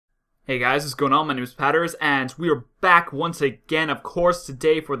Hey guys, what's going on? My name is Patters, and we are back once again, of course,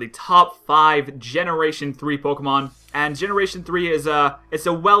 today for the top 5 Generation 3 Pokemon. And Generation 3 is it's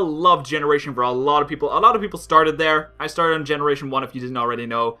a well-loved generation for a lot of people. A lot of people started there. I started on Generation 1 if you didn't already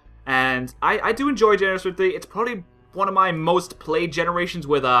know. And I do enjoy Generation 3. It's probably one of my most played generations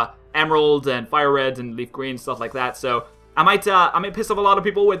with Emerald and Fire Red and Leaf Green, stuff like that. So I might piss off a lot of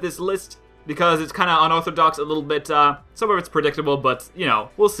people with this list because it's kind of unorthodox a little bit. Some of it's predictable, but, you know,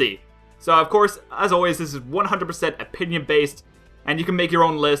 we'll see. So, of course, as always, this is 100% opinion-based, and you can make your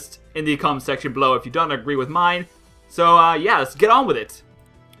own list in the comment section below if you don't agree with mine. So, yeah, let's get on with it.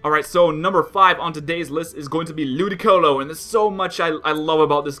 Alright, so number 5 on today's list is going to be Ludicolo, and there's so much I love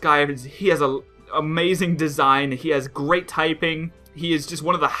about this guy. He has an amazing design, he has great typing, he is just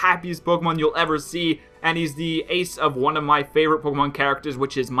one of the happiest Pokemon you'll ever see, and he's the ace of one of my favorite Pokemon characters,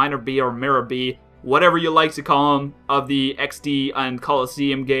 which is Minor B or Mirror B, whatever you like to call him, of the XD and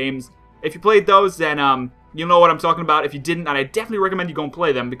Colosseum games. If you played those, then you know what I'm talking about. If you didn't, then I definitely recommend you go and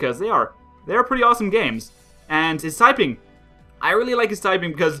play them because they're pretty awesome games. And his typing, I really like his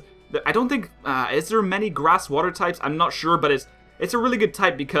typing because I don't think is there many grass water types. I'm not sure, but it's a really good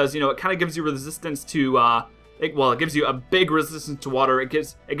type because, you know, it kind of gives you resistance to it gives you a big resistance to water. It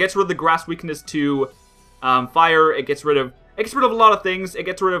gets rid of the grass weakness to fire. It gets rid of a lot of things. It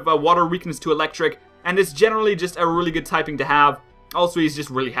gets rid of water weakness to electric, and it's generally just a really good typing to have. Also, he's just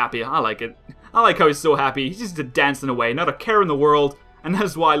really happy. I like it. I like how he's so happy. He's just dancing away, not a care in the world, and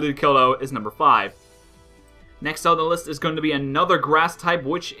that's why Ludicolo is number 5. Next on the list is going to be another grass type,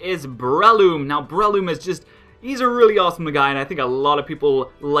 which is Breloom. Now, Breloom is just, he's a really awesome guy, and I think a lot of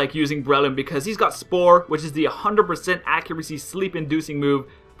people like using Breloom because he's got Spore, which is the 100% accuracy sleep-inducing move.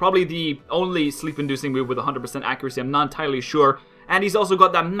 Probably the only sleep-inducing move with 100% accuracy, I'm not entirely sure. And he's also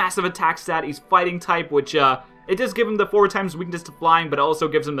got that massive attack stat. He's fighting type, which, it does give him the 4 times weakness to flying, but it also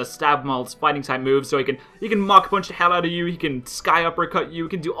gives him the stab malts fighting type move, so he can Mach Punch the hell out of you, he can Sky Uppercut you, he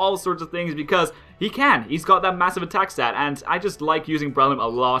can do all sorts of things because he can. He's got that massive attack stat, and I just like using Breloom a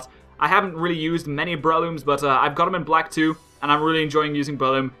lot. I haven't really used many Brelooms, but I've got him in black too, and I'm really enjoying using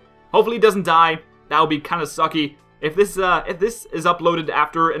Breloom. Hopefully he doesn't die. That would be kind of sucky. If this is uploaded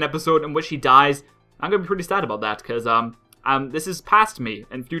after an episode in which he dies, I'm gonna be pretty sad about that because this is past me,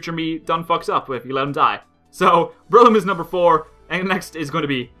 and future me done fucks up if you let him die. So, Breloom is number 4, and next is going to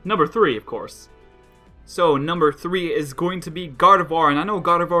be number 3, of course. So, number 3 is going to be Gardevoir, and I know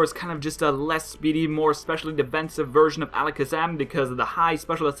Gardevoir is kind of just a less speedy, more specially defensive version of Alakazam because of the high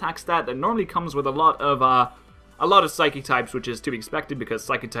special attack stat that normally comes with a lot of Psychic types, which is to be expected because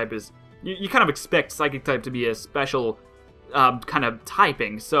Psychic type is, you kind of expect Psychic type to be a special kind of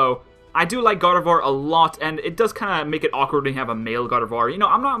typing, so I do like Gardevoir a lot, and it does kind of make it awkward when you have a male Gardevoir. You know,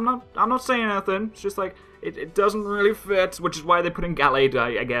 I'm not saying anything. It's just like it doesn't really fit, which is why they put in Gallade,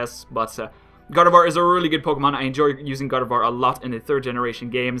 I guess. But Gardevoir is a really good Pokemon. I enjoy using Gardevoir a lot in the 3rd generation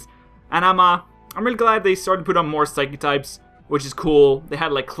games, and I'm really glad they started to put on more Psychic types, which is cool. They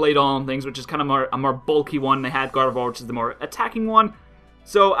had like Claydol and things, which is kind of a more bulky one. They had Gardevoir, which is the more attacking one.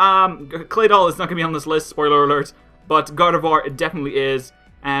 So Claydol is not gonna be on this list. Spoiler alert. But Gardevoir it definitely is.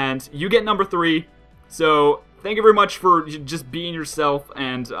 And you get number 3, so thank you very much for just being yourself,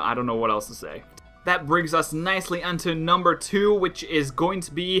 and I don't know what else to say. That brings us nicely onto number 2, which is going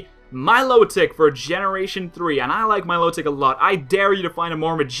to be Milotic for Generation 3, and I like Milotic a lot. I dare you to find a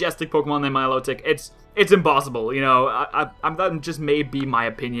more majestic Pokemon than Milotic. It's impossible, you know, that just may be my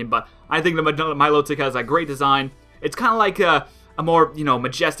opinion, but I think the Milotic has a great design. It's kind of like a more, you know,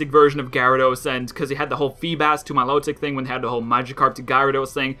 majestic version of Gyarados, and because he had the whole Feebas to Milotic thing when they had the whole Magikarp to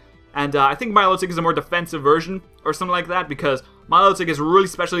Gyarados thing, and I think Milotic is a more defensive version, or something like that, because Milotic is really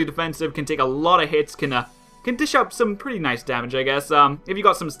specially defensive, can take a lot of hits, can dish out some pretty nice damage, I guess. If you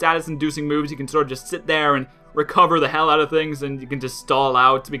got some status-inducing moves, you can sort of just sit there and recover the hell out of things, and you can just stall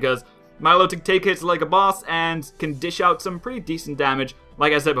out, because Milotic take hits like a boss, and can dish out some pretty decent damage,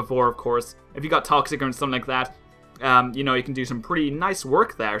 like I said before, of course. If you got Toxic or something like that, you know, you can do some pretty nice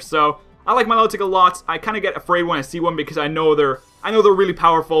work there. So I like Milotic a lot. I kind of get afraid when I see one because I know they're really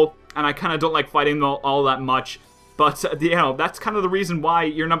powerful, and I kind of don't like fighting them all that much. But you know, that's kind of the reason why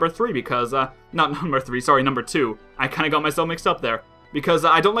you're number 3 because not number 3, sorry, number 2. I kind of got myself mixed up there because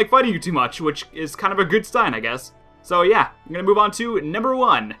I don't like fighting you too much, which is kind of a good sign, I guess. So yeah, I'm gonna move on to number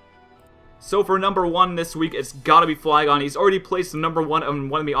 1. So for number 1 this week, it's gotta be Flygon. He's already placed the number 1 on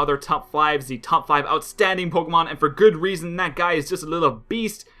one of the other top 5s, the top 5 outstanding Pokemon, and for good reason. That guy is just a little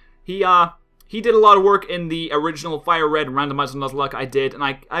beast. He did a lot of work in the original Fire Red Randomizer Nuzlocke I did, and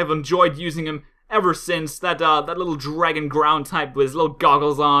I've enjoyed using him ever since. That little dragon ground type with his little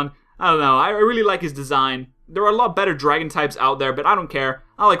goggles on. I don't know, I really like his design. there are a lot better dragon types out there, but I don't care.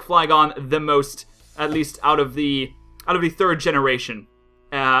 I like Flygon the most, at least out of the 3rd generation.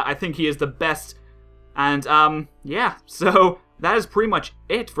 I think he is the best. And, yeah, so that is pretty much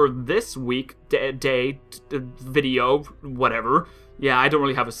it for this week, video, whatever. Yeah, I don't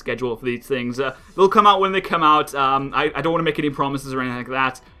really have a schedule for these things. They'll come out when they come out. I don't want to make any promises or anything like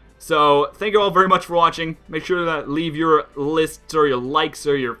that. So, thank you all very much for watching. Make sure to leave your lists or your likes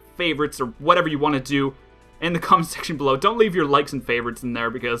or your favorites or whatever you want to do in the comment section below. Don't leave your likes and favorites in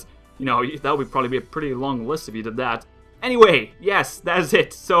there because, you know, that would probably be a pretty long list if you did that. Anyway, yes, that is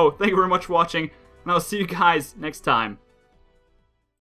it. So, thank you very much for watching, and I'll see you guys next time.